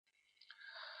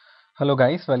Hello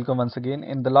guys, welcome once again.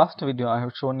 In the last video I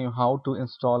have shown you how to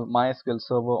install MySQL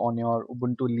Server on your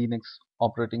Ubuntu Linux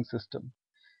operating system.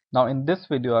 Now in this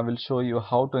video I will show you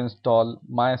how to install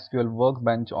MySQL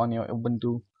Workbench on your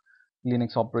Ubuntu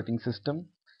Linux operating system.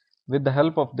 With the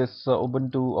help of this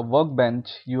Ubuntu Workbench,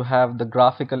 you have the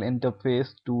graphical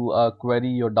interface to query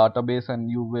your database, and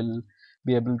you will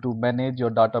be able to manage your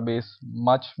database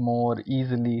much more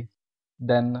easily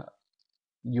than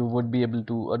you would be able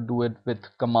to do it with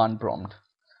command prompt.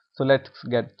 So let's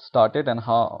get started and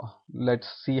let's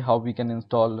see how we can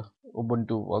install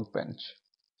Ubuntu Workbench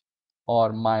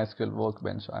or MySQL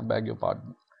Workbench. I beg your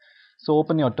pardon. So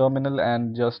open your terminal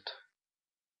and just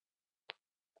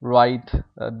write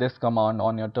this command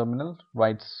on your terminal.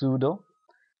 Write sudo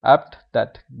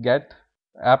apt-get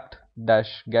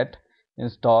apt-get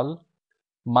install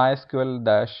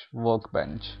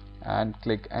mysql-workbench and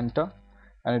click enter,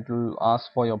 and it will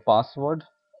ask for your password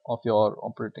of your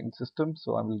operating system.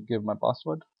 So I will give my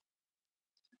password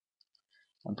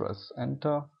and press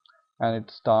enter, and it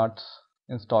starts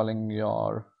installing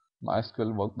your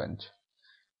MySQL Workbench.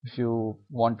 If you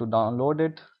want to download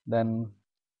it, then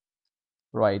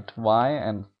write Y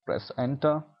and press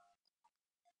enter,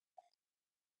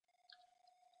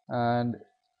 and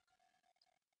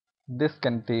this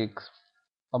can take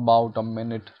about a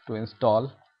minute to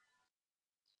install.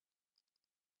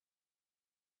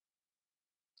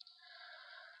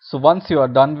 So once you are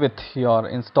done with your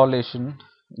installation,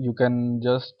 you can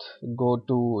just go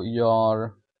to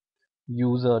your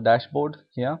user dashboard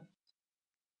here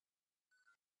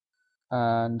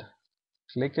and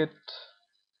click it,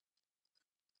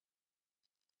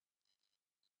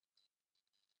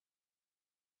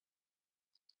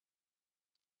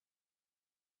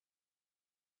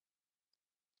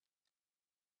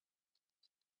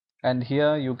 and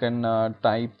here you can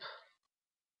type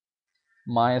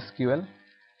MySQL,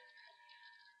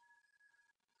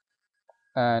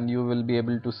 and you will be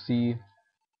able to see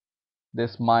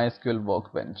this MySQL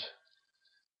Workbench.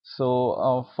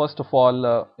 So first of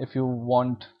all, if you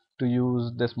want to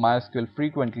use this MySQL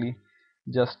frequently,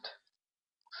 just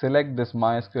select this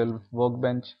MySQL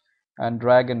Workbench and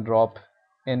drag and drop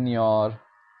in your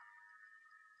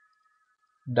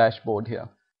dashboard here.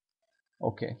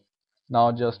 Okay,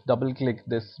 now just double click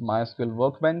this MySQL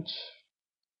Workbench,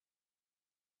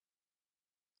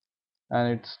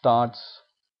 and it starts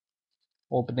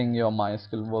opening your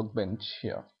MySQL Workbench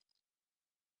here.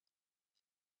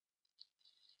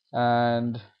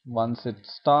 And once it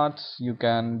starts, you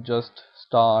can just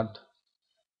start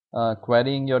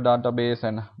querying your database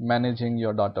and managing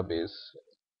your database.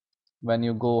 When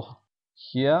you go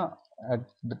here at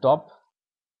the top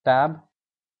tab,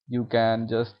 you can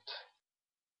just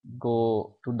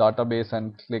go to database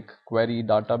and click query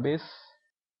database,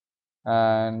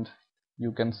 and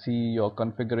you can see your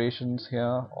configurations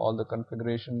here, all the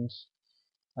configurations,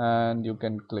 and you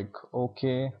can click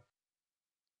OK,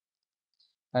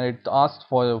 and it asks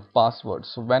for your password.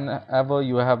 So whenever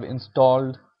you have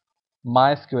installed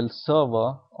MySQL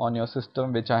Server on your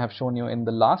system, which I have shown you in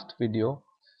the last video,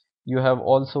 you have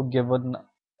also given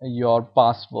your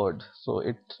password. So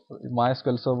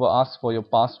MySQL Server asks for your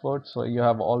password, so you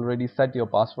have already set your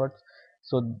password.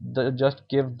 So just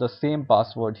give the same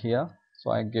password here. So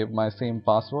I gave my same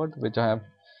password which I have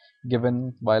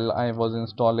given while I was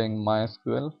installing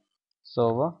MySQL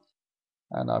Server,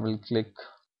 and I will click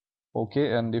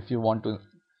OK. And if you want to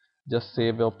just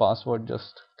save your password,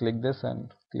 just click this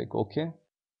and click OK,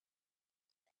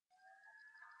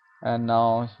 and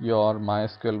now your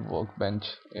MySQL Workbench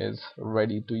is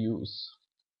ready to use.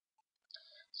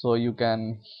 So you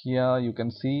can here you can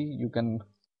see you can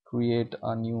create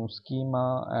a new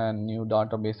schema and new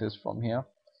databases from here.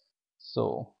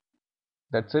 So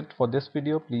that's it for this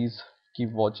video. Please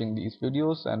keep watching these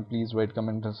videos, and please rate,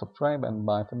 comment and subscribe, and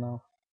bye for now.